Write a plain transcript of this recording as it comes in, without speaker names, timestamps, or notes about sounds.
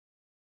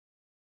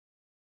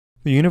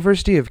The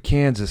University of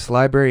Kansas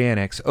Library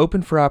Annex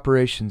opened for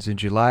operations in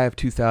July of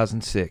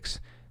 2006.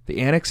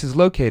 The annex is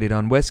located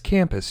on West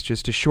Campus,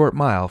 just a short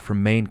mile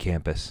from main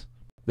campus.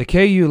 The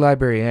KU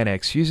Library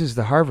Annex uses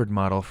the Harvard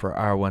model for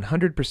our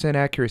 100%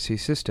 accuracy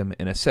system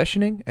in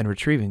accessioning and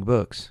retrieving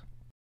books.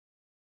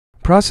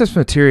 Processed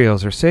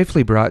materials are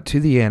safely brought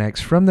to the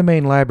annex from the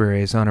main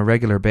libraries on a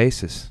regular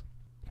basis.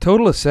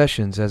 Total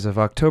accessions as of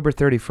October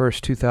 31,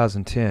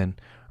 2010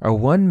 are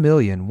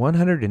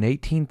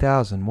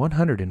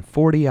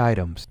 1,118,140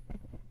 items.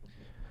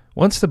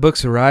 Once the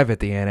books arrive at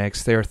the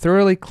annex, they are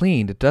thoroughly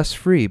cleaned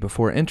dust-free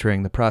before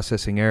entering the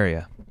processing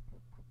area.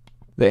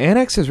 The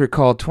annex has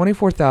recalled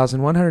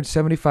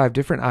 24,175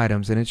 different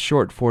items in its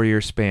short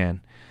 4-year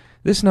span.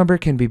 This number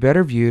can be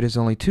better viewed as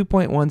only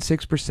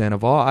 2.16%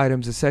 of all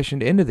items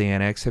accessioned into the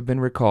annex have been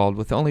recalled,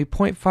 with only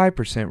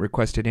 0.5%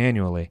 requested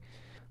annually.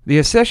 The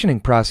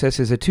accessioning process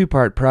is a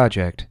two-part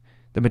project.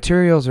 The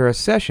materials are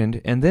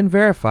accessioned and then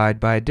verified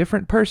by a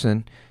different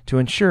person to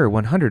ensure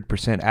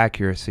 100%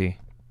 accuracy.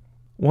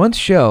 Once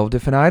shelved,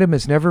 if an item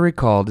is never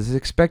recalled, it is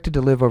expected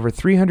to live over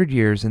 300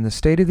 years in the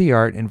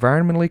state-of-the-art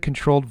environmentally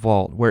controlled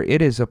vault, where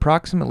it is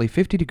approximately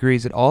 50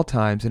 degrees at all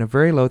times and a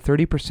very low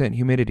 30%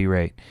 humidity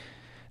rate.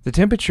 The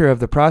temperature of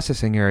the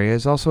processing area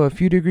is also a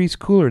few degrees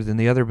cooler than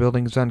the other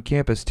buildings on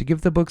campus to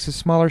give the books a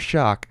smaller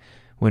shock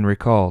when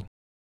recalled.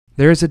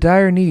 There is a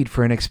dire need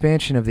for an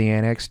expansion of the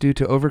annex due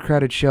to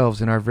overcrowded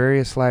shelves in our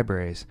various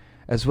libraries,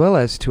 as well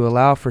as to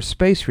allow for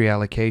space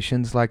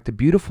reallocations like the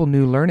beautiful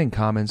new Learning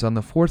Commons on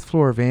the 4th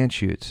floor of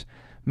Anschutz,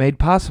 made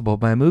possible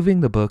by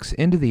moving the books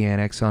into the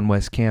annex on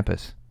West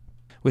Campus.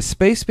 With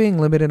space being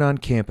limited on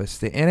campus,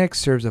 the annex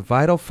serves a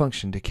vital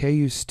function to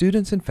KU's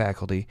students and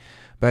faculty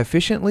by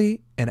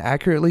efficiently and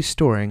accurately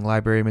storing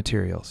library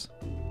materials.